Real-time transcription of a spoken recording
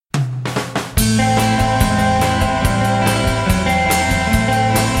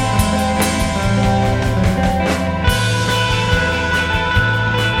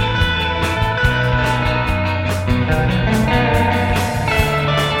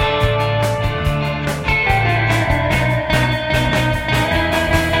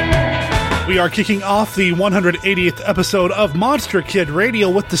We are kicking off the 180th episode of Monster Kid Radio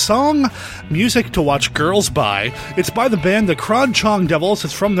with the song Music to Watch Girls By. It's by the band The Kron Chong Devils.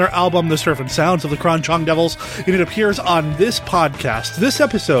 It's from their album The Surf and Sounds of the Kron Chong Devils, and it appears on this podcast, this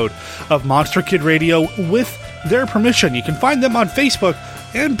episode of Monster Kid Radio with their permission. You can find them on Facebook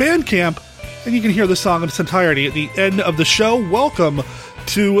and Bandcamp, and you can hear the song in its entirety at the end of the show. Welcome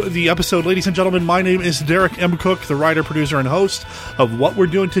to the episode, ladies and gentlemen. My name is Derek M. Cook, the writer, producer, and host of What We're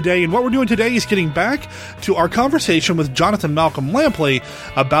Doing Today. And what we're doing today is getting back to our conversation with Jonathan Malcolm Lampley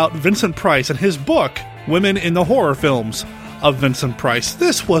about Vincent Price and his book, Women in the Horror Films of Vincent Price.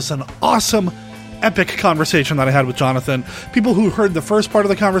 This was an awesome, epic conversation that I had with Jonathan. People who heard the first part of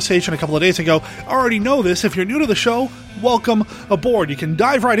the conversation a couple of days ago already know this. If you're new to the show, welcome aboard. You can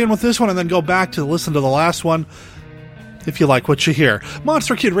dive right in with this one and then go back to listen to the last one if you like what you hear.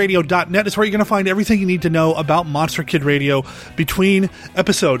 MonsterKidRadio.net is where you're going to find everything you need to know about Monster Kid Radio between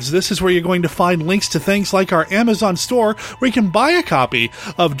episodes. This is where you're going to find links to things like our Amazon store, where you can buy a copy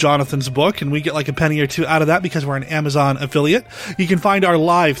of Jonathan's book, and we get like a penny or two out of that because we're an Amazon affiliate. You can find our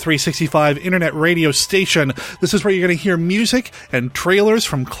live 365 internet radio station. This is where you're going to hear music and trailers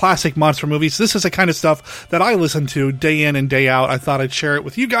from classic monster movies. This is the kind of stuff that I listen to day in and day out. I thought I'd share it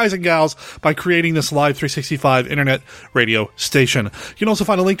with you guys and gals by creating this live 365 internet radio station. You can also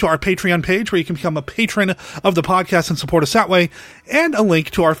find a link to our Patreon page where you can become a patron of the podcast and support us that way, and a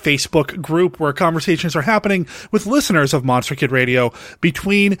link to our Facebook group where conversations are happening with listeners of Monster Kid Radio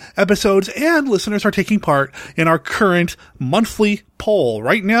between episodes, and listeners are taking part in our current monthly poll.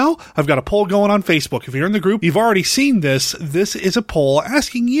 Right now, I've got a poll going on Facebook. If you're in the group, you've already seen this. This is a poll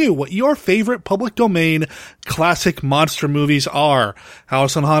asking you what your favorite public domain classic monster movies are.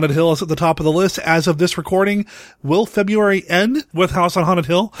 House on Haunted Hill is at the top of the list as of this recording. Will February end with House on Haunted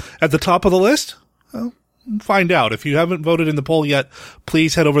Hill at the top of the list? Well, find out. If you haven't voted in the poll yet,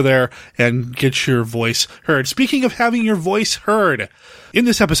 please head over there and get your voice heard. Speaking of having your voice heard, in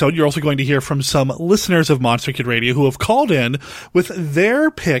this episode, you're also going to hear from some listeners of Monster Kid Radio who have called in with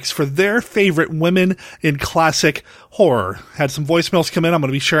their picks for their favorite women in classic horror. Had some voicemails come in. I'm going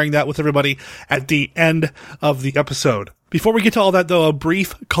to be sharing that with everybody at the end of the episode. Before we get to all that, though, a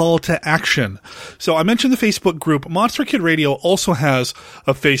brief call to action. So I mentioned the Facebook group. Monster Kid Radio also has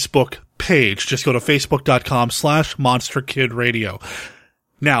a Facebook page. Just go to facebook.com/monsterkidradio.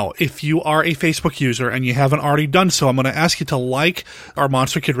 Now, if you are a Facebook user and you haven't already done so, I'm going to ask you to like our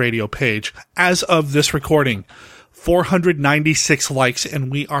Monster Kid Radio page. As of this recording, 496 likes,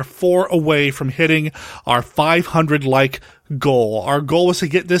 and we are 4 away from hitting our 500 like goal. Our goal was to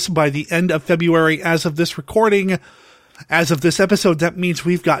get this by the end of February. As of this recording, as of this episode, that means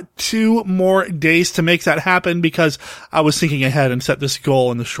we've got 2 more days to make that happen, because I was thinking ahead and set this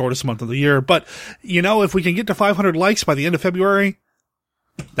goal in the shortest month of the year. But, you know, if we can get to 500 likes by the end of February,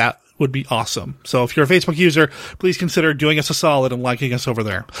 that would be awesome. So if you're a Facebook user, please consider doing us a solid and liking us over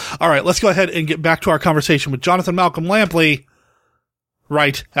there. All right, let's go ahead and get back to our conversation with Jonathan Malcolm Lampley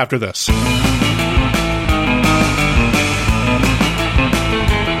right after this.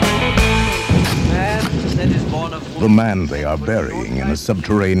 The man they are burying in a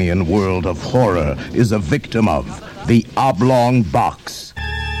subterranean world of horror is a victim of the oblong box.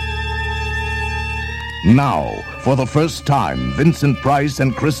 Now, for the first time, Vincent Price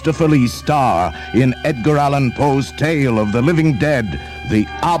and Christopher Lee star in Edgar Allan Poe's tale of the living dead, The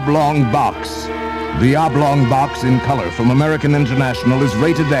Oblong Box. The Oblong Box in color from American International is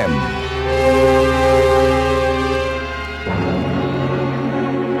rated M.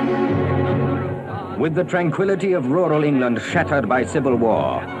 With the tranquility of rural England shattered by civil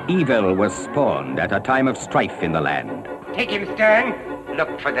war, evil was spawned at a time of strife in the land. Take him, Stern.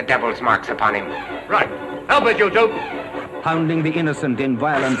 Look for the devil's marks upon him. Right. Help it, you two. Hounding the innocent in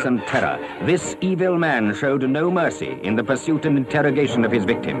violence and terror, this evil man showed no mercy in the pursuit and interrogation of his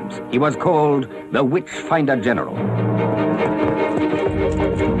victims. He was called the Witch-Finder General.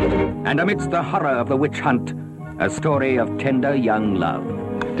 And amidst the horror of the witch hunt, a story of tender young love.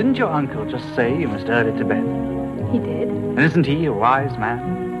 Didn't your uncle just say you must hurry to bed? He did. And isn't he a wise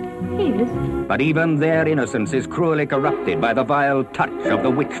man? He is. But even their innocence is cruelly corrupted by the vile touch of the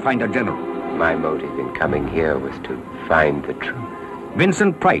Witch-Finder General. My motive in coming here was to find the truth.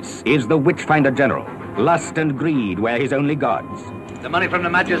 Vincent Price is the Witch-Finder General. Lust and greed were his only gods. The money from the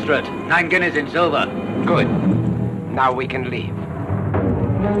magistrate. 9 guineas in silver. Good. Now we can leave.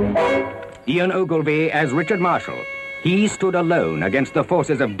 Ian Ogilvy as Richard Marshall. He stood alone against the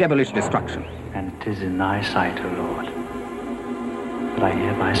forces of devilish destruction. And 'tis in thy sight, O Lord, that I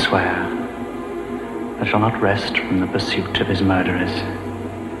hereby swear I shall not rest from the pursuit of his murderers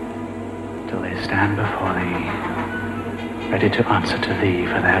till they stand before thee, ready to answer to thee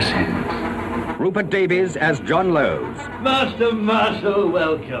for their sins. Rupert Davies as John Lowes. Master Marshal,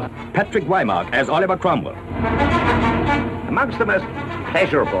 welcome. Patrick Wymark as Oliver Cromwell. Amongst the most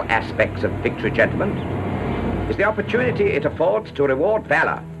pleasurable aspects of victory, gentlemen, is the opportunity it affords to reward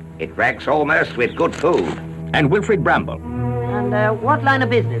valor. It ranks almost with good food. And Wilfrid Bramble. And what line of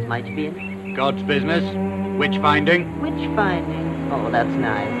business might you be in? God's business. Witch finding. Witch finding. Oh, that's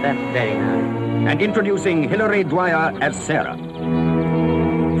nice. That's very nice. And introducing Hilary Dwyer as Sarah.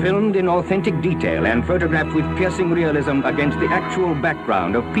 Filmed in authentic detail and photographed with piercing realism against the actual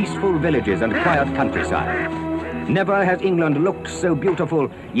background of peaceful villages and quiet countryside. Never has England looked so beautiful,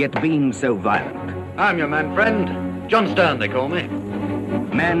 yet been so violent. I'm your man friend. John Stern, they call me.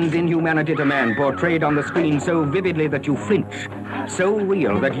 Man's inhumanity to man portrayed on the screen so vividly that you flinch, so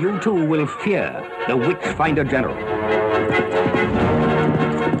real that you too will fear the Witchfinder General.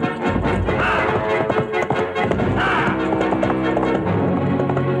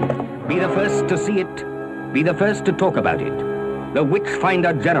 Be the first to see it, be the first to talk about it. The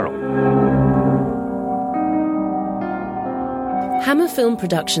Witchfinder General. Hammer Film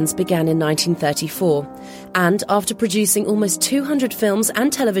Productions began in 1934, and after producing almost 200 films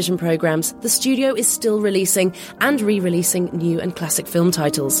and television programmes, the studio is still releasing and re-releasing new and classic film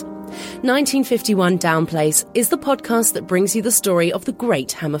titles. 1951 Downplace is the podcast that brings you the story of the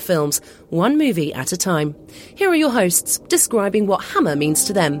great Hammer films, one movie at a time. Here are your hosts, describing what Hammer means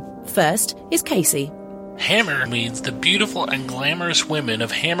to them. First is Casey. Hammer means the beautiful and glamorous women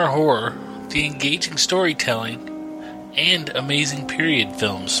of Hammer horror, the engaging storytelling, and amazing period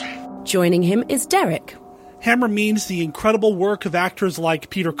films. Joining him is Derek. Hammer means the incredible work of actors like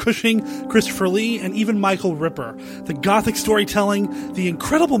Peter Cushing, Christopher Lee, and even Michael Ripper. The gothic storytelling, the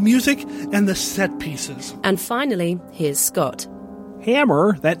incredible music, and the set pieces. And finally, here's Scott.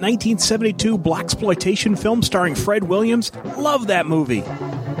 Hammer, that 1972 blaxploitation film starring Fred Williams. Love that movie.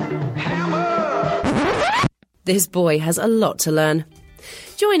 Hammer! This boy has a lot to learn.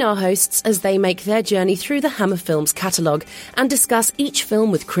 Join our hosts as they make their journey through the Hammer Films catalogue and discuss each film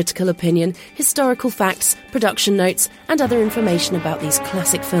with critical opinion, historical facts, production notes, and other information about these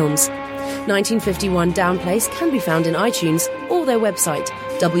classic films. 1951 Downplace can be found in iTunes or their website,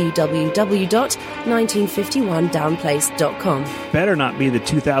 www.1951downplace.com. Better not be the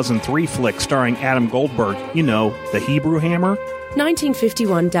 2003 flick starring Adam Goldberg, you know, the Hebrew Hammer.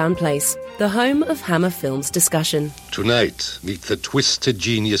 1951 Downplace, the home of Hammer Films discussion. Tonight, meet the twisted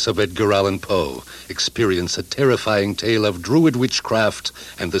genius of Edgar Allan Poe. Experience a terrifying tale of druid witchcraft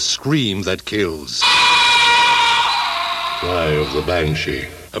and the scream that kills. Cry of the Banshee.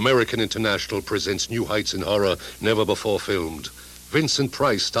 American International presents new heights in horror never before filmed. Vincent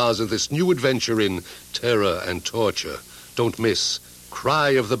Price stars in this new adventure in terror and torture. Don't miss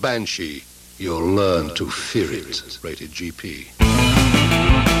Cry of the Banshee. You'll learn to fear it. Rated GP.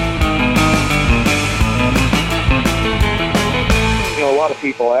 You know, a lot of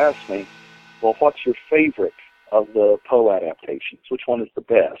people ask me, well, what's your favorite of the Poe adaptations? Which one is the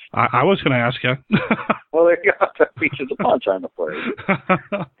best? I was going to ask you. Well, there you go. That features a punch, I'm afraid.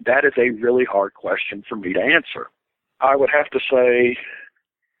 That is a really hard question for me to answer. I would have to say,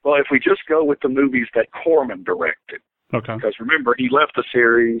 well, if we just go with the movies that Corman directed. Okay. Because remember, he left the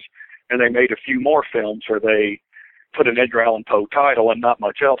series, and they made a few more films where they put an Edgar Allan Poe title and not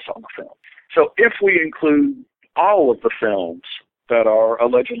much else on the film. So if we include all of the films that are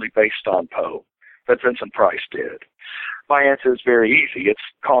allegedly based on Poe that Vincent Price did, my answer is very easy. It's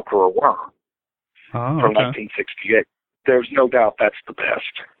Conqueror Worm from 1968. There's no doubt that's the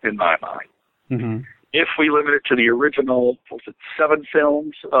best in my mind. Mm-hmm. If we limit it to the original, 7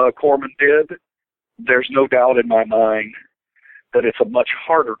 films Corman did, there's no doubt in my mind that it's a much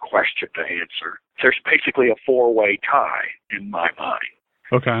harder question to answer. There's basically a 4-way tie in my mind.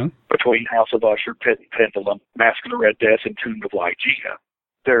 Okay. Between House of Usher, Pit and Pendulum, Mask of the Red Death, and Tomb of Lygia.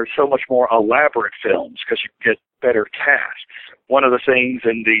 There's so much more elaborate films because you get better casts. One of the things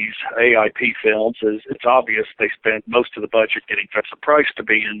in these AIP films is it's obvious they spent most of the budget getting Vincent Price to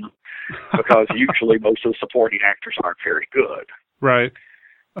be in them because usually most of the supporting actors aren't very good. Right.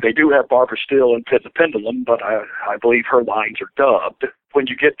 They do have Barbara Steele in Pit the Pendulum, but I believe her lines are dubbed. When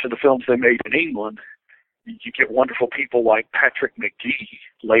you get to the films they made in England, you get wonderful people like Patrick McGee,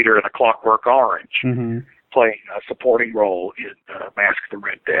 later in A Clockwork Orange, playing a supporting role in Mask of the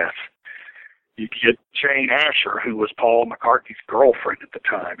Red Death. You get Jane Asher, who was Paul McCartney's girlfriend at the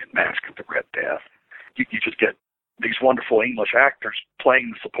time in Mask of the Red Death. You just get these wonderful English actors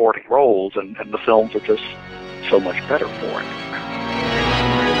playing the supporting roles, and the films are just so much better for it.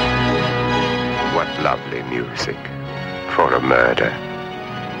 What lovely music for a murder,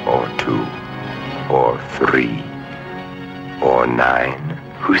 or 2, or 3, or 9.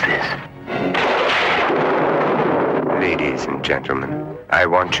 Who's this? Ladies and gentlemen, I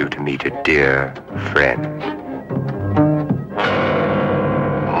want you to meet a dear friend.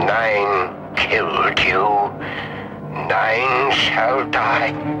 9 killed you. 9 shall die.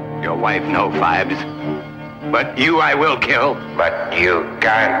 Your wife, no, Fives. But you I will kill. But you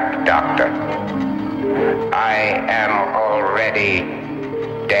can't, Doctor. I am already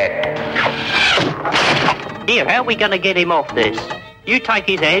dead. Here, how are we going to get him off this? You take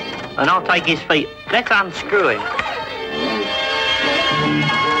his head, and I'll take his feet. Let's unscrew him.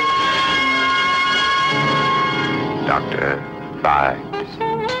 Dr.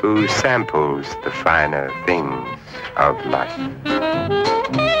 Fives, who samples the finer things of life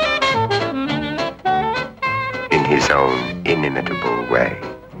in his own inimitable way.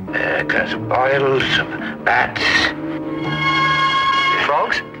 Got some boils, some bats.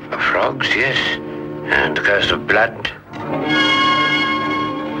 Frogs? Frogs, yes. And a glass of blood.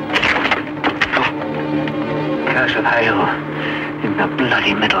 Glass of ale in the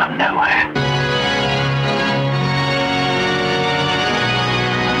bloody middle of nowhere.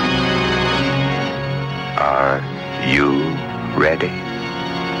 Are you ready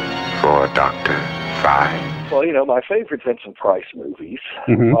for Dr. Fives? Well, you know, my favorite Vincent Price movies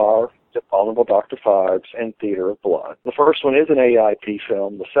are The Abominable Dr. Fives and Theater of Blood. The first one is an AIP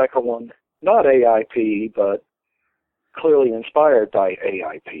film. The second one, not AIP, but clearly inspired by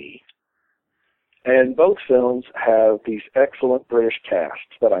AIP. And both films have these excellent British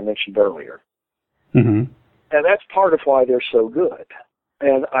casts that I mentioned earlier. And that's part of why they're so good.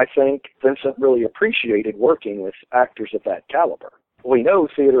 And I think Vincent really appreciated working with actors of that caliber. We know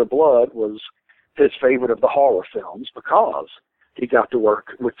Theater of Blood was his favorite of the horror films because he got to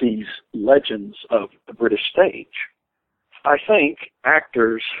work with these legends of the British stage. I think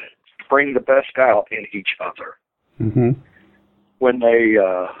actors bring the best out in each other when they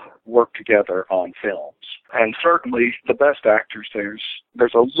work together on films. And certainly the best actors,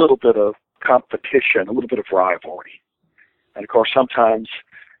 there's a little bit of competition, a little bit of rivalry. And of course, sometimes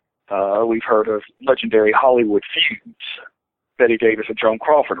we've heard of legendary Hollywood feuds, Bette Davis and Joan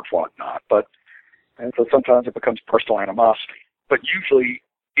Crawford or whatnot, and so sometimes it becomes personal animosity. But usually,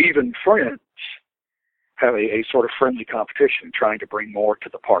 even friends have a sort of friendly competition trying to bring more to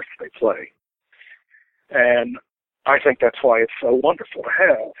the parts they play. And I think that's why it's so wonderful to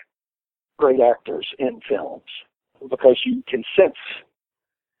have great actors in films, because you can sense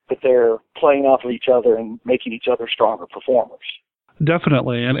that they're playing off of each other and making each other stronger performers.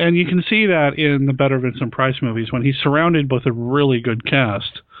 Definitely, and you can see that in the better Vincent Price movies when he's surrounded with a really good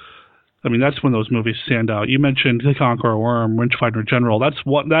cast. I mean, that's when those movies stand out. You mentioned The Conqueror Worm, Witchfinder General.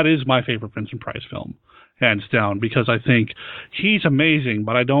 That is my favorite Vincent Price film, hands down, because I think he's amazing,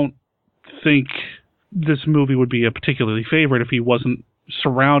 but I don't think this movie would be a particularly favorite if he wasn't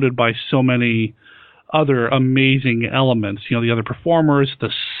surrounded by so many other amazing elements. You know, the other performers, the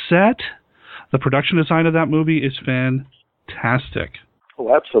set, the production design of that movie is fantastic.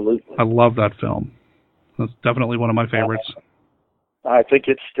 Oh, absolutely. I love that film. That's definitely one of my favorites. I think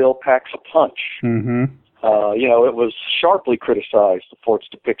it still packs a punch. You know, it was sharply criticized for its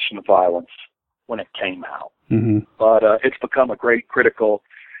depiction of violence when it came out. But it's become a great critical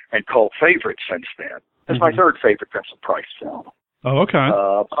and cult favorite since then. It's my third favorite Vincent Price film. Oh, okay.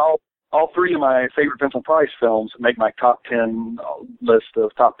 All three of my favorite Vincent Price films make my top 10 list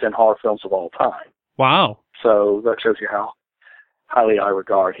of top 10 horror films of all time. Wow. So that shows you how highly I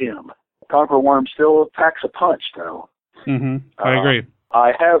regard him. Conqueror Worm still packs a punch, though. I agree.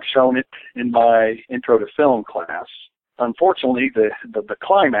 I have shown it in my intro to film class. Unfortunately, the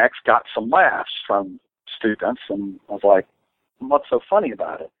climax got some laughs from students, and I was like, what's so funny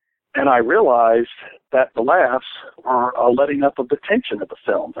about it? And I realized that the laughs are a letting up of the tension of the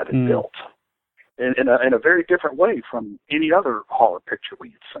film that it built in a very different way from any other horror picture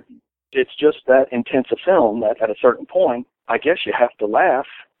we had seen. It's just that intense a film that at a certain point, I guess you have to laugh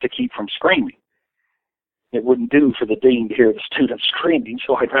to keep from screaming. It wouldn't do for the dean to hear the students screaming,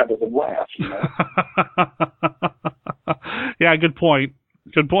 so I'd rather them laugh, you know. Yeah, good point.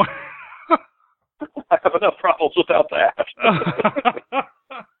 Good point. I have enough problems without that.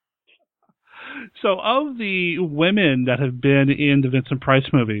 So, of the women that have been in the Vincent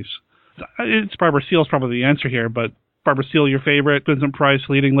Price movies, it's Barbara Steele's probably the answer here, but Barbara Steele, your favorite Vincent Price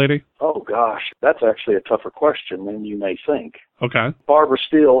leading lady? Oh, gosh, that's actually a tougher question than you may think. Okay. Barbara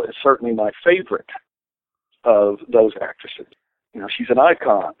Steele is certainly my favorite of those actresses. You know, she's an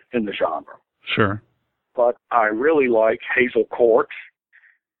icon in the genre. Sure. But I really like Hazel Court,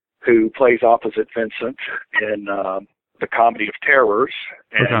 who plays opposite Vincent in The Comedy of Terrors,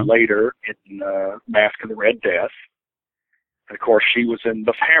 and later in Mask of the Red Death. And of course, she was in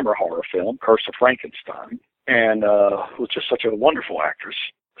the Hammer horror film, Curse of Frankenstein. and was just such a wonderful actress.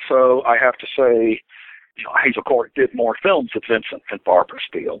 So I have to say, Hazel Court did more films with Vincent than Barbara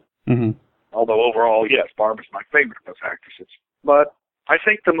Steele. Mm-hmm. Although overall, yes, Barbara's my favorite of those actresses. But I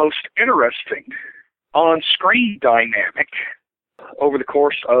think the most interesting on-screen dynamic over the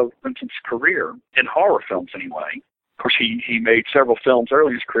course of Vincent's career, in horror films anyway, of course, he made several films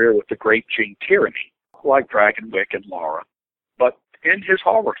early in his career with the great Gene Tierney, like Dragonwyck and Laura. But in his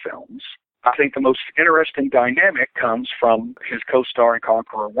horror films, I think the most interesting dynamic comes from his co-star in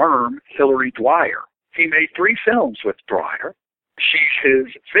Conqueror Worm, Hilary Dwyer. He made 3 films with Dwyer. She's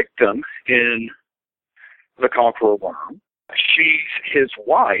his victim in The Conqueror Worm. She's his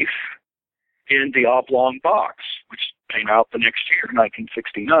wife in The Oblong Box, which came out the next year,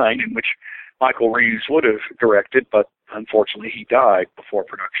 1969, in which Michael Reeves would have directed, but unfortunately he died before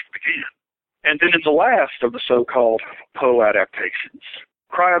production began. And then in the last of the so-called Poe adaptations,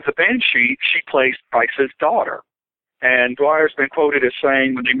 Cry of the Banshee, she plays Price's daughter. And Dwyer's been quoted as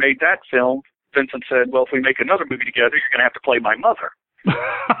saying, when they made that film, Vincent said, well, if we make another movie together, you're going to have to play my mother.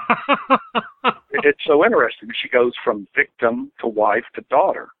 It's so interesting. She goes from victim to wife to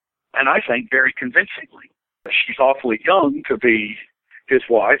daughter, and I think very convincingly. She's awfully young to be his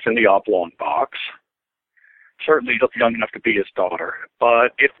wife in The Oblong Box. Certainly young enough to be his daughter,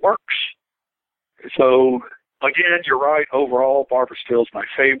 but it works. So, again, you're right. Overall, Barbara Steele's my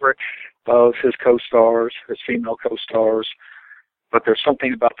favorite of his co-stars, his female co-stars. But there's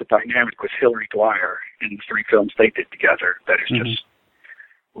something about the dynamic with Hilary Dwyer in the 3 films they did together that is just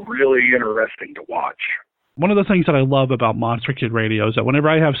really interesting to watch. One of the things that I love about Monster Kid Radio is that whenever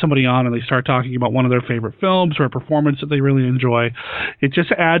I have somebody on and they start talking about one of their favorite films or a performance that they really enjoy, it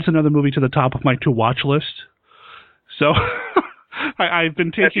just adds another movie to the top of my to-watch list. So I've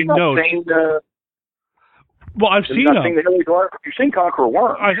been taking notes. Well, I've seen them. You've seen Conqueror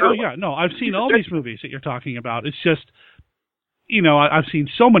Worm. I've seen all these movies that you're talking about. It's just, I've seen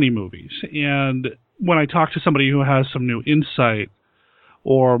so many movies, and when I talk to somebody who has some new insight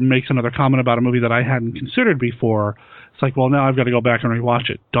or makes another comment about a movie that I hadn't considered before, it's like, well, now I've got to go back and rewatch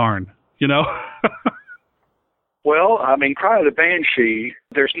it. Darn, Well, Cry of the Banshee,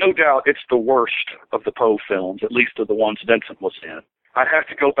 there's no doubt it's the worst of the Poe films, at least of the ones Vincent was in. I'd have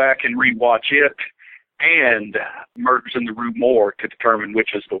to go back and rewatch it and Murders in the Rue Morgue to determine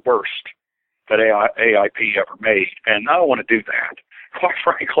which is the worst that AIP ever made, and I don't want to do that, quite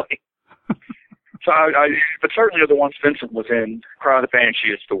frankly. So, but certainly of the ones Vincent was in, Cry of the Banshee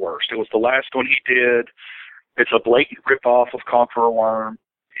is the worst. It was the last one he did. It's a blatant ripoff of Conqueror Worm.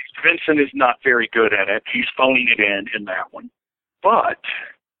 Vincent is not very good at it. He's phoning it in that one. But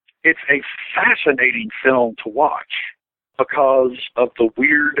it's a fascinating film to watch because of the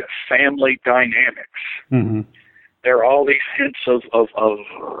weird family dynamics. Mm-hmm. There are all these hints of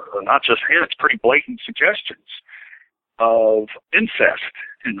not just hints, pretty blatant suggestions of incest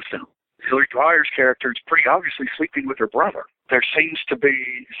in the film. Hilary Dwyer's character is pretty obviously sleeping with her brother. There seems to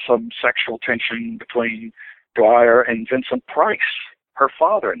be some sexual tension between Dwyer and Vincent Price, her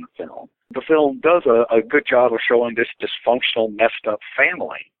father in the film. The film does a good job of showing this dysfunctional, messed up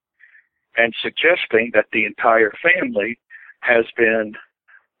family and suggesting that the entire family has been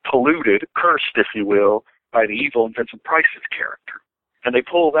polluted, cursed, if you will, by the evil in Vincent Price's character. And they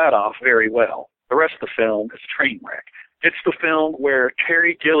pull that off very well. The rest of the film is a train wreck. It's the film where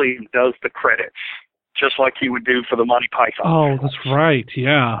Terry Gilliam does the credits, just like he would do for the Monty Python. Oh, films. That's right,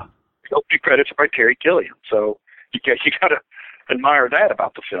 yeah. The opening credits are by Terry Gilliam, so you got to admire that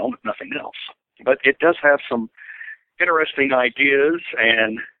about the film, if nothing else. But it does have some interesting ideas,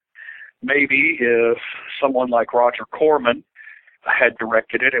 and maybe if someone like Roger Corman had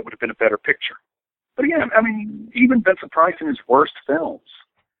directed it, it would have been a better picture. But again, even Vincent Price in his worst films,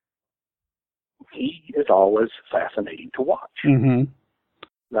 he is always fascinating to watch.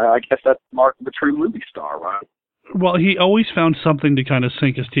 Mm-hmm. I guess that's the mark of a true movie star, right? Well, he always found something to kind of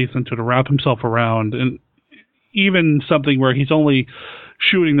sink his teeth into, to wrap himself around, and even something where he's only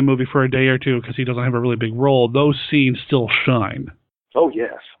shooting the movie for a day or two because he doesn't have a really big role, those scenes still shine. Oh,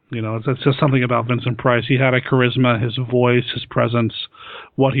 yes. It's just something about Vincent Price. He had a charisma, his voice, his presence,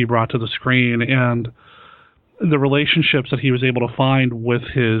 what he brought to the screen, and the relationships that he was able to find with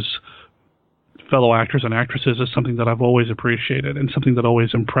his fellow actors and actresses is something that I've always appreciated and something that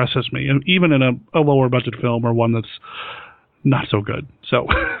always impresses me, and even in a lower budget film or one that's not so good. So,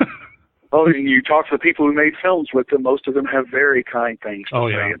 well, you talk to the people who made films with him, most of them have very kind things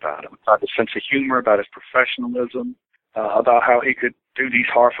to say about him, about his sense of humor, about his professionalism, about how he could do these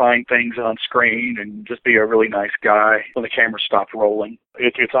horrifying things on screen and just be a really nice guy when the camera stopped rolling.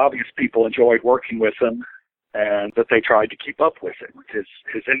 It's obvious people enjoyed working with him and that they tried to keep up with him, with his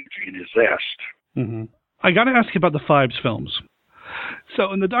energy and his zest. Mm-hmm. I got to ask you about the Phibes films.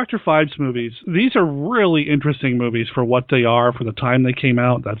 So in the Dr. Phibes movies, these are really interesting movies for what they are, for the time they came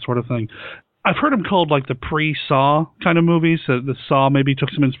out, that sort of thing. I've heard them called like the pre-Saw kind of movies. The Saw maybe took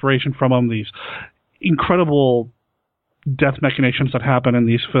some inspiration from them, these incredible death machinations that happen in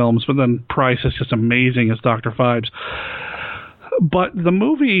these films, but then Price is just amazing as Dr. Phibes. But the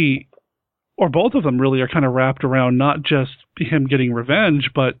movie, or both of them really, are kind of wrapped around not just him getting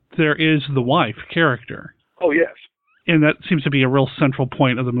revenge, but there is the wife character. Oh, yes. And that seems to be a real central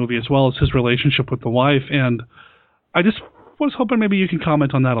point of the movie, as well as his relationship with the wife. And I just was hoping maybe you can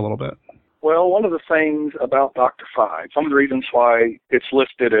comment on that a little bit. Well, one of the things about Dr. Phibes, one of the reasons why it's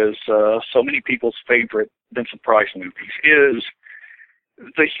listed as so many people's favorite Vincent Price movies, is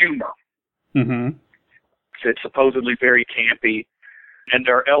the humor. Mm-hmm. It's supposedly very campy, and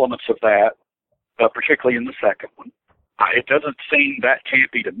there are elements of that, particularly in the second one. It doesn't seem that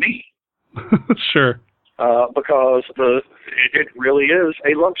campy to me. Sure. Because it really is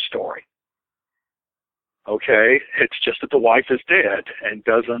a love story. Okay? It's just that the wife is dead and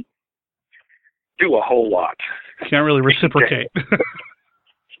doesn't do a whole lot. Can't really reciprocate.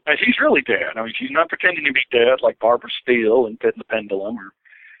 And she's really dead. I mean, she's not pretending to be dead like Barbara Steele in Pit and the Pendulum, or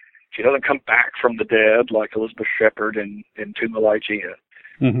she doesn't come back from the dead like Elizabeth Shepard in Tomb of Lygia.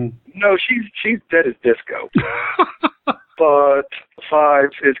 Mm-hmm. No, she's dead as disco. But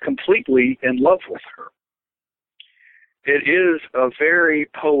Phibes is completely in love with her. It is a very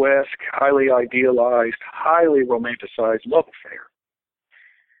poetic, highly idealized, highly romanticized love affair.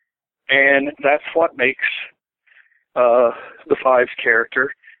 And that's what makes the Phibes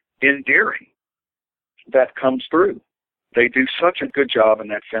character endearing. That comes through. They do such a good job in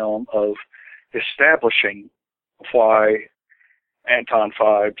that film of establishing why Anton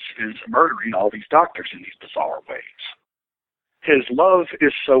Phibes is murdering all these doctors in these bizarre ways. His love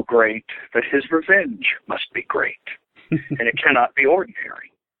is so great that his revenge must be great. And it cannot be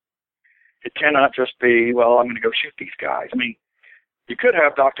ordinary. It cannot just be, well, I'm going to go shoot these guys. I mean, you could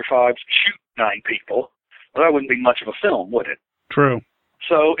have Dr. Phibes shoot 9 people, but that wouldn't be much of a film, would it? True.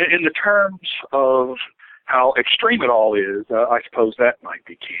 So in the terms of how extreme it all is, I suppose that might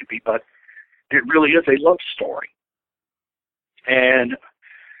be campy, but it really is a love story. And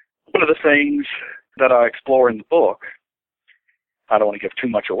one of the things that I explore in the book, I don't want to give too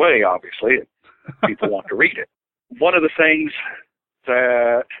much away, obviously, if people want to read it. One of the things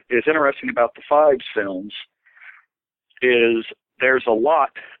that is interesting about the Phibes films is there's a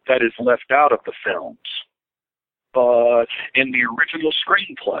lot that is left out of the films. But in the original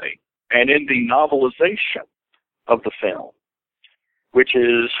screenplay and in the novelization of the film, which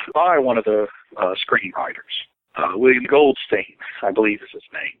is by one of the screenwriters, William Goldstein, I believe is his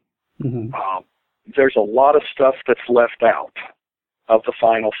name, there's a lot of stuff that's left out of the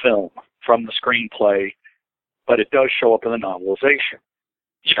final film from the screenplay, but it does show up in the novelization.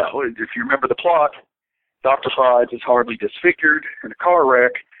 You know, if you remember the plot, Dr. Phibes is hardly disfigured in a car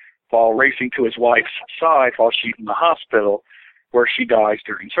wreck while racing to his wife's side while she's in the hospital, where she dies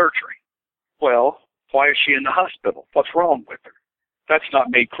during surgery. Well, why is she in the hospital? What's wrong with her? That's not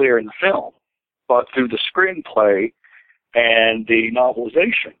made clear in the film, but through the screenplay and the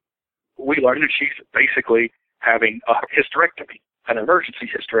novelization, we learn that she's basically having a hysterectomy, an emergency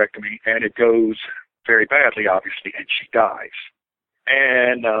hysterectomy, and it goes very badly, obviously, and she dies.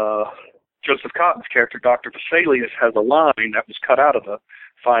 And Joseph Cotton's character, Dr. Vesalius, has a line that was cut out of the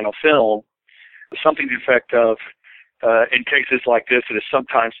final film, something to the effect of, in cases like this, it is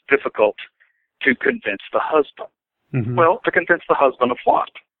sometimes difficult to convince the husband. Mm-hmm. Well, to convince the husband of what?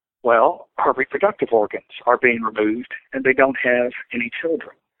 Well, her reproductive organs are being removed, and they don't have any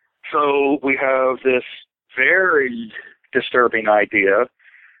children. So we have this very disturbing idea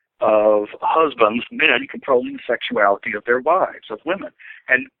of husbands, men, controlling the sexuality of their wives, of women,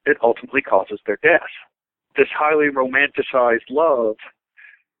 and it ultimately causes their death. This highly romanticized love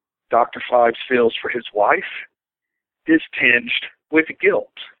Dr. Phibes feels for his wife is tinged with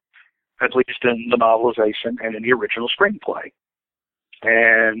guilt, at least in the novelization and in the original screenplay.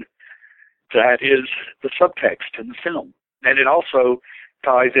 And that is the subtext in the film. And it also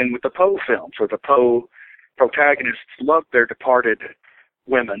ties in with the Poe films, where the Poe protagonists love their departed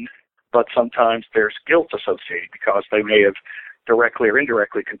women, but sometimes there's guilt associated because they may have directly or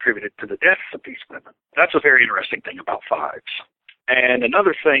indirectly contributed to the deaths of these women. That's a very interesting thing about Phibes. And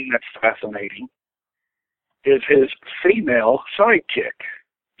another thing that's fascinating is his female sidekick,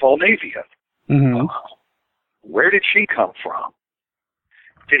 Volnavia. Mm-hmm. Where did she come from?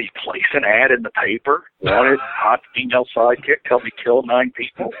 Did he place an ad in the paper? Wanted hot female sidekick, help me kill 9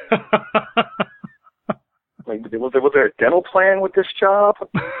 people? Was there a dental plan with this job?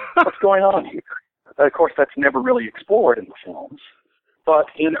 What's going on here? Of course, that's never really explored in the films. But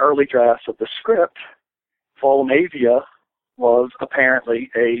in early drafts of the script, Volnavia was apparently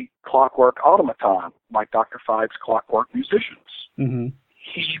a clockwork automaton, like Dr. Five's clockwork musicians. Mm-hmm.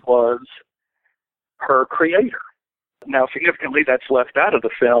 He was her creator. Now, significantly, that's left out of the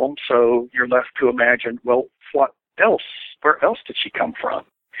film, so you're left to imagine, well, what else? Where else did she come from?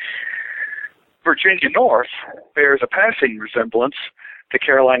 Virginia North bears a passing resemblance to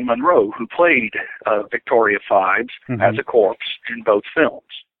Caroline Munro, who played Victoria Fives as a corpse in both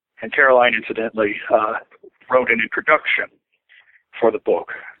films. And Caroline, incidentally, wrote an introduction for the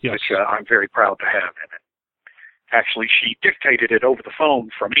book, which I'm very proud to have in it. Actually, she dictated it over the phone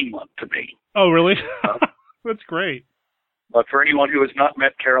from England to me. Oh, really? That's great. But for anyone who has not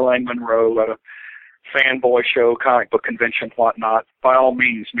met Caroline Munro at a fanboy show, comic book convention, whatnot, by all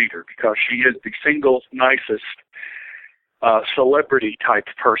means meet her, because she is the single nicest celebrity-type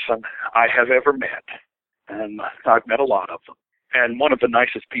person I have ever met. And I've met a lot of them. And one of the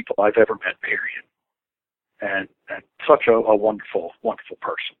nicest people I've ever met, period. And such a wonderful, wonderful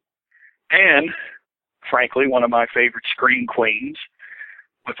person. And, frankly, one of my favorite screen queens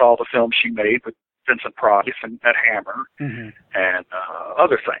with all the films she made with Vincent Price and at Hammer and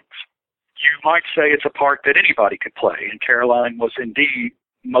other things. You might say it's a part that anybody could play, and Caroline was indeed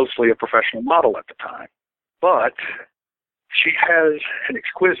mostly a professional model at the time. But she has an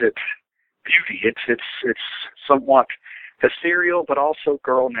exquisite beauty. It's somewhat ethereal, but also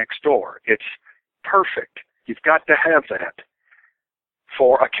girl next door. It's perfect. You've got to have that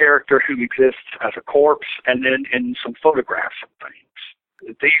for a character who exists as a corpse and then in some photographs and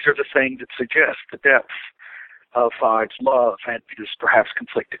things. These are the things that suggest the depth of Five's love and his perhaps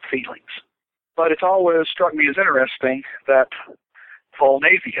conflicted feelings. But it's always struck me as interesting that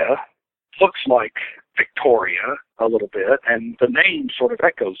Volnavia looks like Victoria a little bit, and the name sort of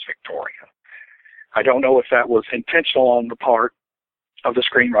echoes Victoria. I don't know if that was intentional on the part of the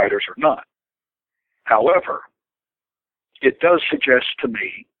screenwriters or not. However, it does suggest to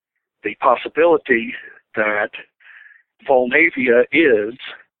me the possibility that Volnavia is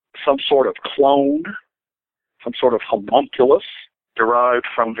some sort of clone, some sort of homunculus derived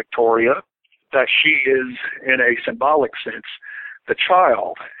from Victoria, that she is, in a symbolic sense, the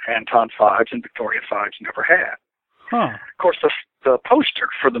child Anton Fives and Victoria Fives never had. Of course, the poster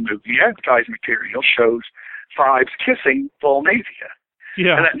for the movie, advertising material, shows Fives kissing Volnavia.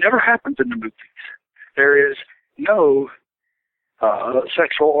 Yeah. And that never happens in the movies. There is no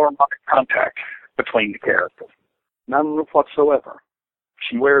sexual or erotic contact between the characters. None whatsoever.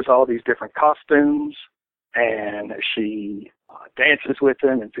 She wears all these different costumes, and she dances with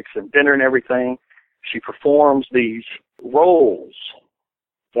him and fixes him dinner and everything. She performs these roles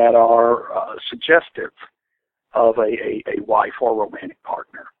that are suggestive of a wife or romantic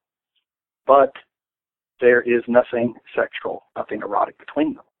partner. But there is nothing sexual, nothing erotic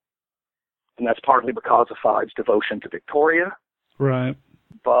between them. And that's partly because of Five's devotion to Victoria. Right.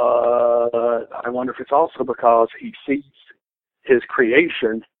 But I wonder if it's also because he sees his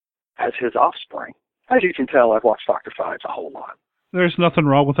creation as his offspring. As you can tell, I've watched Dr. Fives a whole lot. There's nothing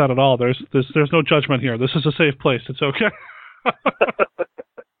wrong with that at all. There's no judgment here. This is a safe place. It's okay.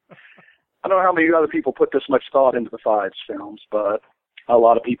 I don't know how many other people put this much thought into the Fives films, but a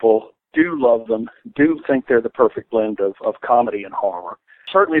lot of people do love them, do think they're the perfect blend of comedy and horror.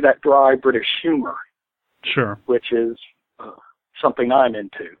 Certainly that dry British humor, sure, which is something I'm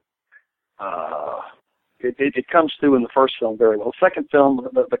into. It comes through in the first film very well. Second film,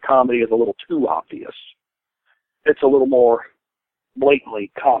 the comedy is a little too obvious. It's a little more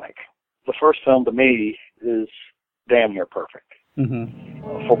blatantly comic. The first film, to me, is damn near perfect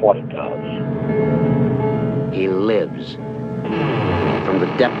for what it does. He lives. From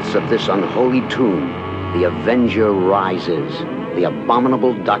the depths of this unholy tomb, the Avenger rises, the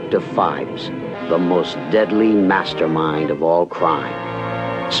abominable Dr. Fives, the most deadly mastermind of all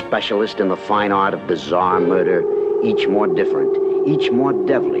crime. Specialist in the fine art of bizarre murder, each more different, each more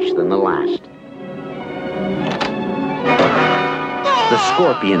devilish than the last. The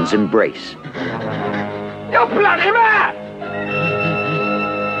Scorpions embrace. You bloody man!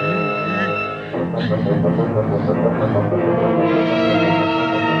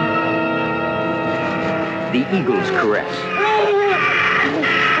 The Eagles caress.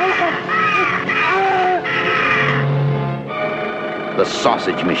 The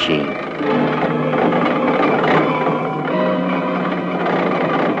Sausage Machine.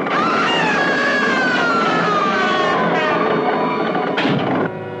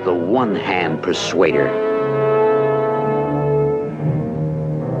 The One-Hand Persuader.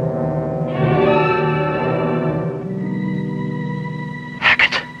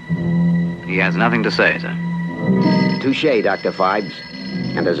 He has nothing to say, sir. Touché, Dr. Phibes.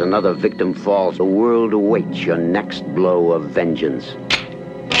 And as another victim falls, the world awaits your next blow of vengeance.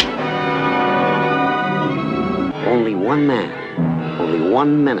 Only one man, only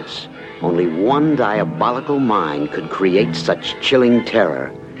one menace, only one diabolical mind could create such chilling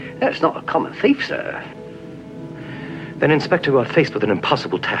terror. That's not a common thief, sir. Then, Inspector, we are faced with an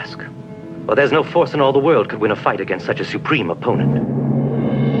impossible task. Well, there's no force in all the world could win a fight against such a supreme opponent.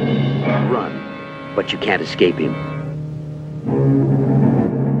 Run, but you can't escape him.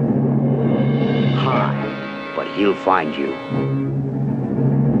 Hide, but he'll find you.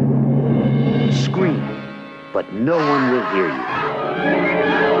 Scream, but no one will hear you.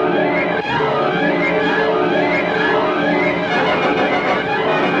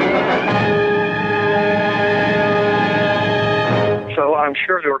 So I'm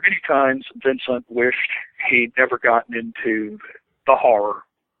sure there were many times Vincent wished he'd never gotten into the horror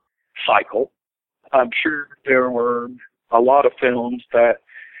cycle. I'm sure there were a lot of films that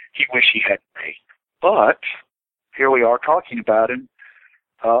he wished he hadn't made. But here we are talking about him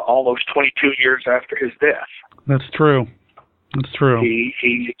almost 22 years after his death. That's true. That's true. He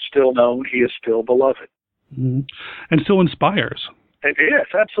is still known. He is still beloved. Mm-hmm. And still inspires. Yes,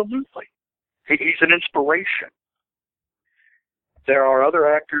 absolutely. He's an inspiration. There are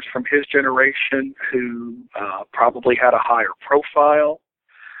other actors from his generation who probably had a higher profile,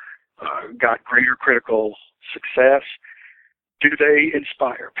 got greater critical success. Do they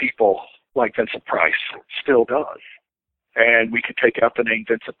inspire? People like Vincent Price still does. And we could take out the name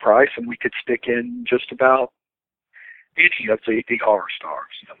Vincent Price and we could stick in just about any of the horror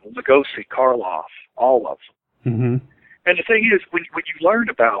stars. You know, Lugosi, Karloff, all of them. Mm-hmm. And the thing is, when you learn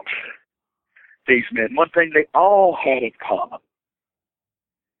about these men, one thing they all had in common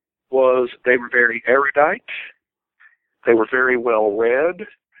was they were very erudite, they were very well read,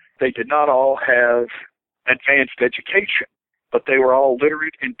 they did not all have advanced education, but they were all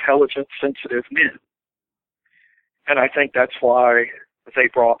literate, intelligent, sensitive men. And I think that's why they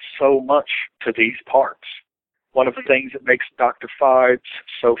brought so much to these parts. One of the things that makes Dr. Phibes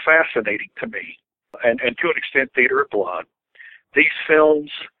so fascinating to me, and to an extent Theater of Blood, these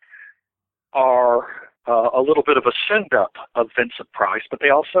films are a little bit of a send-up of Vincent Price, but they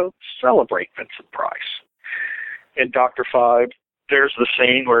also celebrate Vincent Price. In Dr. Phibes, there's the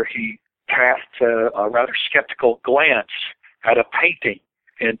scene where he casts a rather skeptical glance at a painting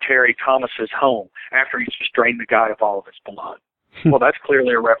in Terry Thomas's home after he's just drained the guy of all of his blood. Well, that's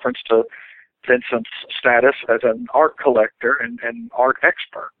clearly a reference to Vincent's status as an art collector and art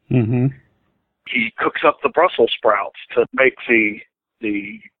expert. Mm-hmm. He cooks up the Brussels sprouts to make the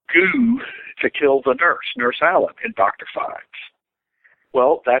goo to kill the Nurse Allen in Dr. Phibes.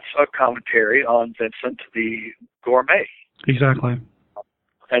 Well, that's a commentary on Vincent the gourmet. Exactly.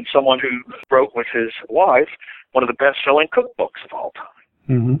 And someone who wrote with his wife one of the best-selling cookbooks of all time.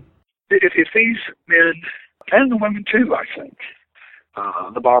 Mm-hmm. If these men, and the women too, I think,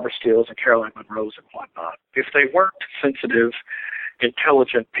 the Barbara Steeles and Caroline Munros and whatnot, if they weren't sensitive,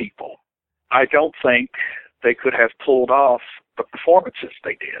 intelligent people, I don't think they could have pulled off the performances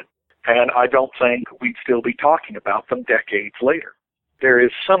they did. And I don't think we'd still be talking about them decades later. There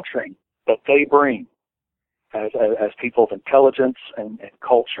is something that they bring as people of intelligence and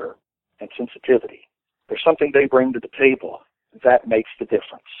culture and sensitivity. There's something they bring to the table that makes the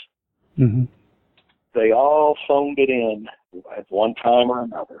difference. Mm-hmm. They all phoned it in at one time or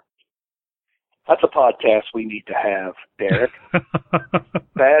another. That's a podcast we need to have, Derek.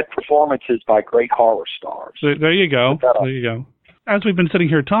 Bad performances by great horror stars. There you go. There you go. As we've been sitting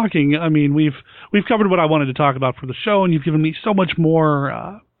here talking, I mean, we've covered what I wanted to talk about for the show, and you've given me so much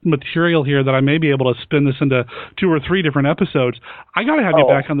more material here that I may be able to spin this into 2 or 3 different episodes. I got to have you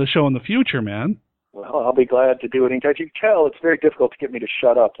back on the show in the future, man. Well, I'll be glad to do it. And as you can tell, it's very difficult to get me to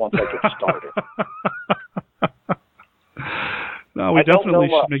shut up once I get started. No, we definitely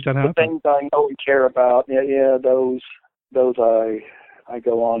should make that happen. The things I know and care about, those I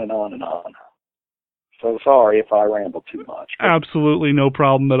go on and on and on. So sorry if I ramble too much. Absolutely no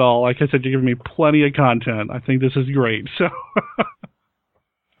problem at all. Like I said, you're giving me plenty of content. I think this is great. So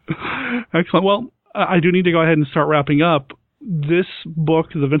excellent. Well, I do need to go ahead and start wrapping up. This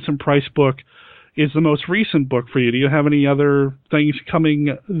book, the Vincent Price book, is the most recent book for you. Do you have any other things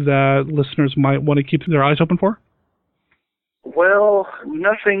coming that listeners might want to keep their eyes open for? Well,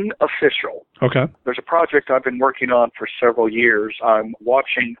 nothing official. Okay. There's a project I've been working on for several years. I'm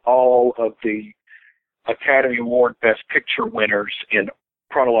watching all of the Academy Award Best Picture winners in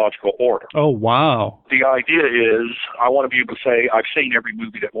chronological order. Oh, wow. The idea is I want to be able to say I've seen every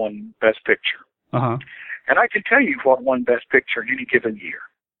movie that won Best Picture. Uh-huh. And I can tell you what won Best Picture in any given year.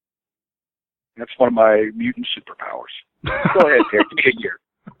 That's one of my mutant superpowers. Go ahead, Terry. Give me a year.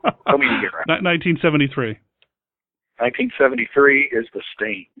 Tell me a year. 1973. 1973 is The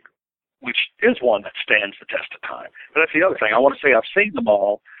Sting, which is one that stands the test of time. But that's the other thing. I want to say I've seen them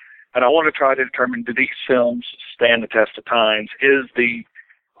all, and I want to try to determine, do these films stand the test of time? Is the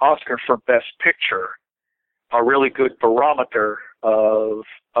Oscar for Best Picture a really good barometer of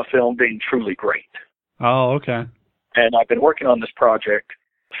a film being truly great? Oh, okay. And I've been working on this project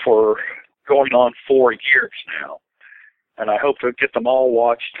for going on 4 years now, and I hope to get them all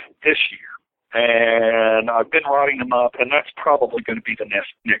watched this year. And I've been writing them up, and that's probably going to be the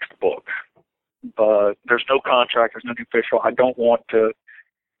next book. But there's no contract, there's nothing official. I don't want to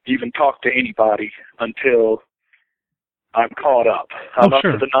even talk to anybody until I'm caught up. I'm up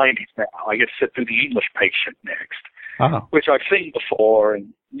to the 90s now. I get to sit through The English Patient next, which I've seen before,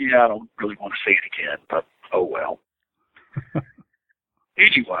 and I don't really want to see it again, but oh well.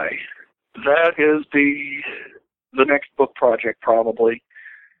 Anyway, that is the next book project probably.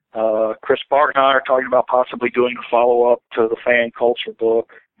 Chris Bart and I are talking about possibly doing a follow-up to the Fan Culture book.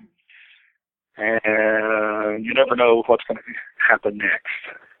 And you never know what's going to happen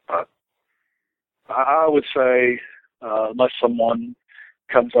next. But I would say, unless someone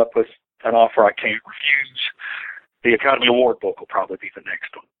comes up with an offer I can't refuse, the Academy Award book will probably be the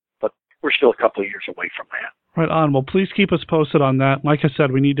next one. But we're still a couple of years away from that. Right on. Well, please keep us posted on that. Like I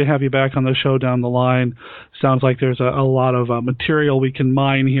said, we need to have you back on the show down the line. Sounds like there's a lot of material we can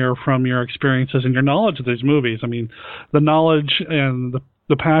mine here from your experiences and your knowledge of these movies. I mean, the knowledge and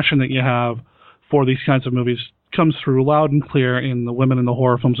the passion that you have for these kinds of movies comes through loud and clear in the Women in the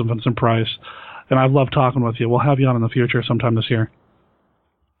Horror films of Vincent Price. And I've loved talking with you. We'll have you on in the future sometime this year.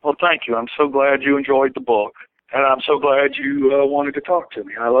 Well, thank you. I'm so glad you enjoyed the book. And I'm so glad you wanted to talk to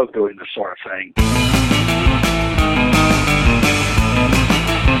me. I love doing this sort of thing.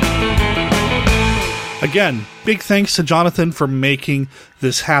 Again, big thanks to Jonathan for making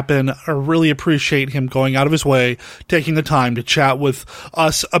this happen. I really appreciate him going out of his way, taking the time to chat with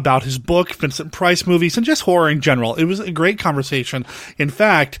us about his book, Vincent Price movies, and just horror in general. It was a great conversation. In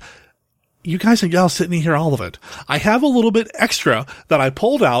fact, you guys and gals didn't hear all of it. I have a little bit extra that I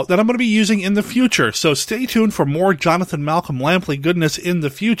pulled out that I'm going to be using in the future. So stay tuned for more Jonathan Malcolm Lampley goodness in the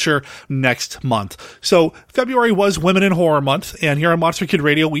future next month. So February was Women in Horror Month, and here on Monster Kid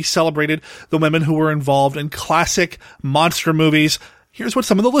Radio, we celebrated the women who were involved in classic monster movies. Here's what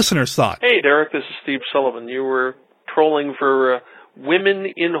some of the listeners thought. Hey, Derek, this is Steve Sullivan. You were trolling for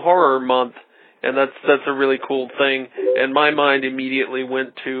Women in Horror Month, and that's a really cool thing. And my mind immediately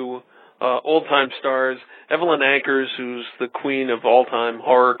went to old-time stars, Evelyn Ankers, who's the queen of all-time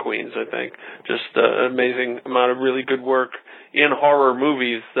horror queens, I think. Just an amazing amount of really good work in horror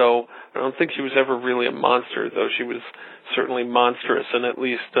movies, though I don't think she was ever really a monster, though she was certainly monstrous in at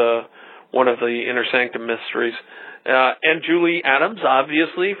least one of the Inner Sanctum Mysteries. And Julie Adams,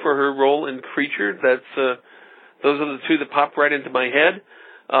 obviously, for her role in Creature. Those are the two that popped right into my head.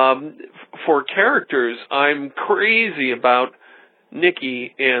 For characters, I'm crazy about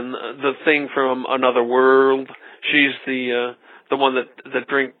Nikki in The Thing from Another World. She's the one that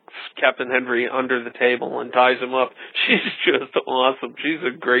drinks Captain Henry under the table and ties him up. She's just awesome. She's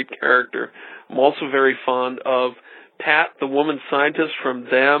a great character. I'm also very fond of Pat, the woman scientist from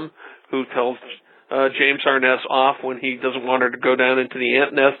Them, who tells James Arness off when he doesn't want her to go down into the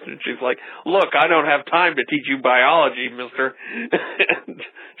ant nest, and she's like, "Look, I don't have time to teach you biology, mister." And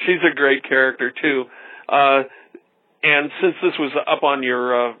she's a great character too. And since this was up on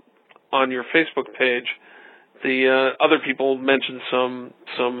your Facebook page, the other people mentioned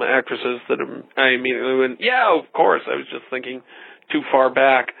some actresses that I immediately went, yeah, of course. I was just thinking too far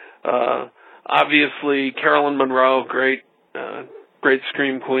back. Obviously, Carolyn Monroe, great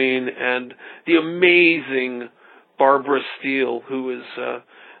scream queen, and the amazing Barbara Steele, who is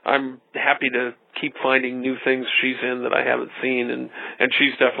I'm happy to keep finding new things she's in that I haven't seen, and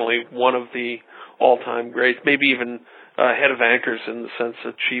she's definitely one of the all-time greats, maybe even head of Anchors in the sense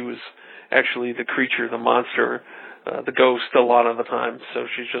that she was actually the creature, the monster, the ghost a lot of the time. So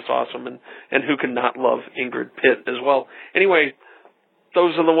she's just awesome, and who can not love Ingrid Pitt as well. Anyway,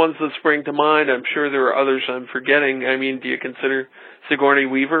 those are the ones that spring to mind. I'm sure there are others I'm forgetting. I mean, do you consider Sigourney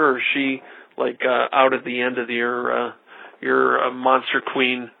Weaver, or is she out at the end of your monster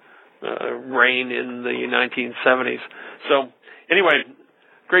queen reign in the 1970s? So anyway,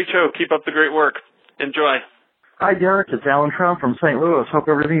 great show. Keep up the great work. Enjoy. Hi, Derek. It's Alan Trump from St. Louis. Hope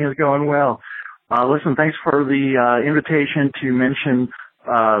everything is going well. Listen, thanks for the invitation to mention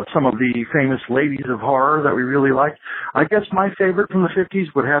some of the famous ladies of horror that we really like. I guess my favorite from the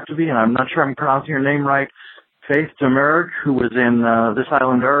 50s would have to be, and I'm not sure I'm pronouncing her name right, Faith Demerg, who was in This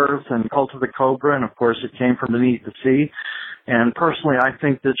Island Earth and Cult of the Cobra, and of course It Came From Beneath the Sea. And personally, I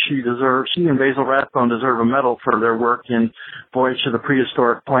think that she and Basil Rathbone deserve a medal for their work in Voyage to the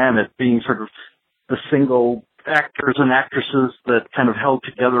Prehistoric Planet, being sort of the single actors and actresses that kind of held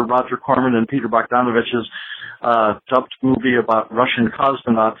together Roger Corman and Peter Bogdanovich's dubbed movie about Russian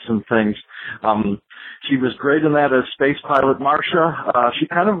cosmonauts and things. She was great in that as space pilot Marcia. She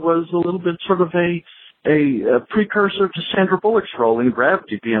kind of was a little bit sort of a precursor to Sandra Bullock's role in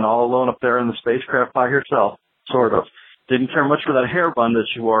Gravity, being all alone up there in the spacecraft by herself, sort of. Didn't care much for that hair bun that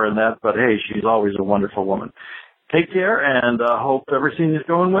she wore in that, but hey, she's always a wonderful woman. Take care, and hope everything is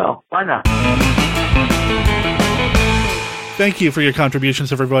going well. Bye now. Thank you for your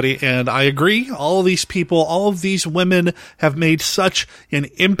contributions, everybody, and I agree. All of these people, all of these women have made such an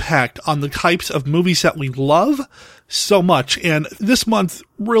impact on the types of movies that we love so much, and this month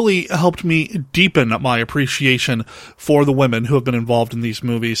really helped me deepen my appreciation for the women who have been involved in these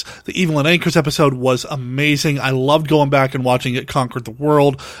movies. The Evelyn Ankers episode was amazing. I loved going back and watching It Conquered the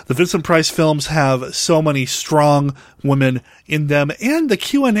World. The Vincent Price films have so many strong women in them, and the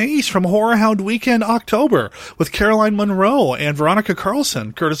Q&As from Horror Hound Weekend October with Caroline Munro and Veronica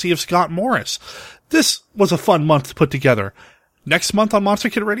Carlson, courtesy of Scott Morris. This was a fun month to put together. Next month on Monster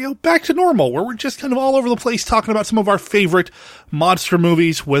Kid Radio, back to normal, where we're just kind of all over the place talking about some of our favorite monster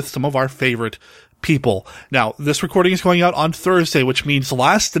movies with some of our favorite people. Now, this recording is going out on Thursday, which means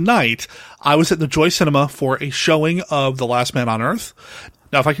last night I was at the Joy Cinema for a showing of The Last Man on Earth.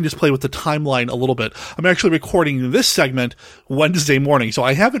 Now, if I can just play with the timeline a little bit, I'm actually recording this segment Wednesday morning, so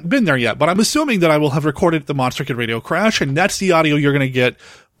I haven't been there yet, but I'm assuming that I will have recorded the Monster Kid Radio crash, and that's the audio you're going to get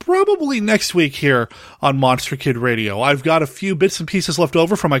probably next week here on Monster Kid Radio. I've got a few bits and pieces left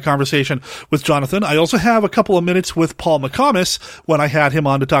over from my conversation with Jonathan. I also have a couple of minutes with Paul McComas when I had him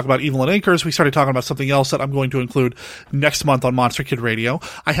on to talk about Evelyn Ankers. We started talking about something else that I'm going to include next month on Monster Kid Radio.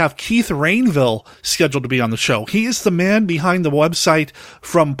 I have Keith Rainville scheduled to be on the show. He is the man behind the website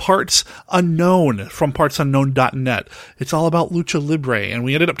From Parts Unknown, from partsunknown.net. It's all about Lucha Libre, and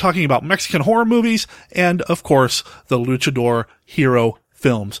we ended up talking about Mexican horror movies and, of course, the Luchador hero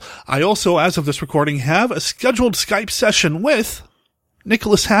films. I also, as of this recording, have a scheduled Skype session with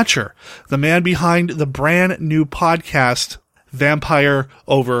Nicholas Hatcher, the man behind the brand new podcast, Vampire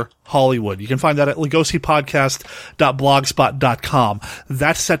Over Hollywood. You can find that at LugosiPodcast.blogspot.com.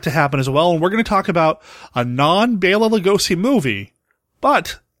 That's set to happen as well, and we're going to talk about a non-Bela Lugosi movie,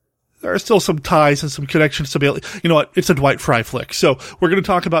 but there are still some ties and some connections to Bela. You know what? It's a Dwight Fry flick, so we're going to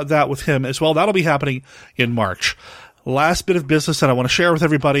talk about that with him as well. That'll be happening in March. Last bit of business that I want to share with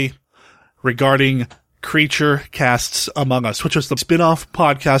everybody regarding Creature Casts Among Us, which was the spin-off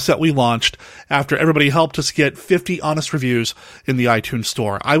podcast that we launched after everybody helped us get 50 honest reviews in the iTunes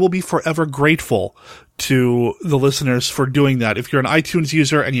store. I will be forever grateful to the listeners for doing that. If you're an iTunes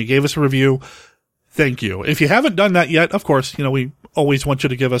user and you gave us a review, thank you. If you haven't done that yet, of course, you know, we always want you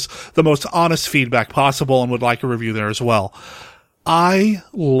to give us the most honest feedback possible and would like a review there as well. I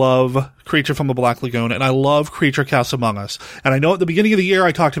love Creature from the Black Lagoon, and I love Creature Casts Among Us. And I know at the beginning of the year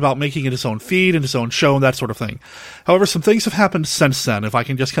I talked about making it its own feed and its own show and that sort of thing. However, some things have happened since then. If I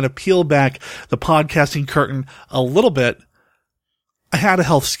can just kind of peel back the podcasting curtain a little bit, I had a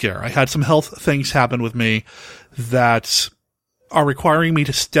health scare. I had some health things happen with me that are requiring me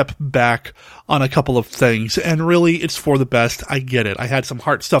to step back on a couple of things. And really, it's for the best. I get it. I had some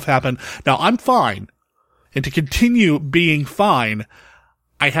heart stuff happen. Now, I'm fine. And to continue being fine,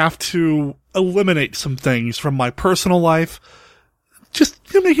 I have to eliminate some things from my personal life, just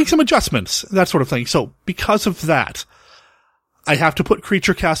making some adjustments, that sort of thing. So because of that, I have to put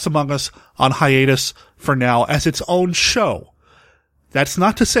Creature Casts Among Us on hiatus for now as its own show. That's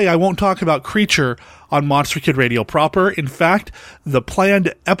not to say I won't talk about Creature on Monster Kid Radio proper. In fact, the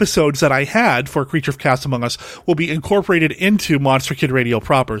planned episodes that I had for Creature Cast Among Us will be incorporated into Monster Kid Radio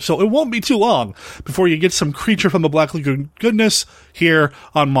proper. So it won't be too long before you get some Creature from the Black Lagoon goodness here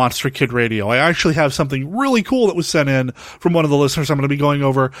on Monster Kid Radio. I actually have something really cool that was sent in from one of the listeners I'm going to be going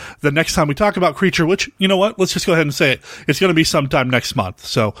over the next time we talk about Creature, which, you know what? Let's just go ahead and say it. It's going to be sometime next month.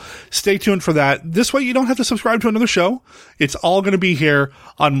 So stay tuned for that. This way you don't have to subscribe to another show. It's all going to be here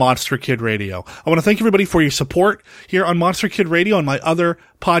on Monster Kid Radio. I want to thank everybody for your support here on Monster Kid Radio and my other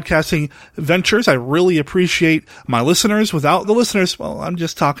podcasting ventures. I really appreciate my listeners. Without the listeners, well, I'm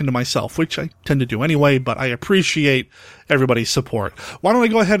just talking to myself, which I tend to do anyway, but I appreciate everybody's support. Why don't I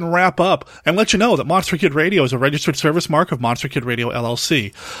go ahead and wrap up and let you know that Monster Kid Radio is a registered service mark of Monster Kid Radio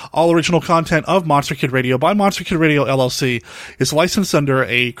LLC. All original content of Monster Kid Radio by Monster Kid Radio LLC is licensed under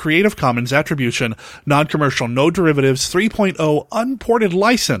a Creative Commons Attribution, Non-Commercial, No Derivatives 3.0 unported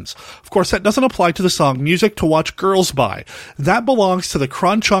license. Of course, that doesn't apply to the song Music to Watch Girls By. That belongs to the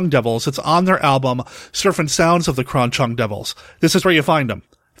Kron Chong Devils. It's on their album Surfin' Sounds of the Kron Chong Devils. This is where you find them.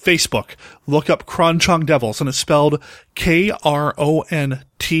 Facebook. Look up Kron Chong Devils, and it's spelled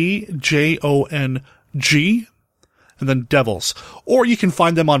KRONTJONG, and then Devils. Or you can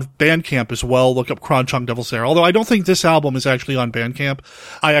find them on Bandcamp as well. Look up Kron Chong Devils there. Although I don't think this album is actually on Bandcamp.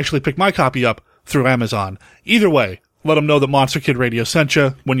 I actually picked my copy up through Amazon. Either way, let them know that Monster Kid Radio sent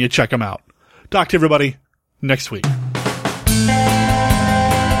you when you check them out. Talk to everybody next week.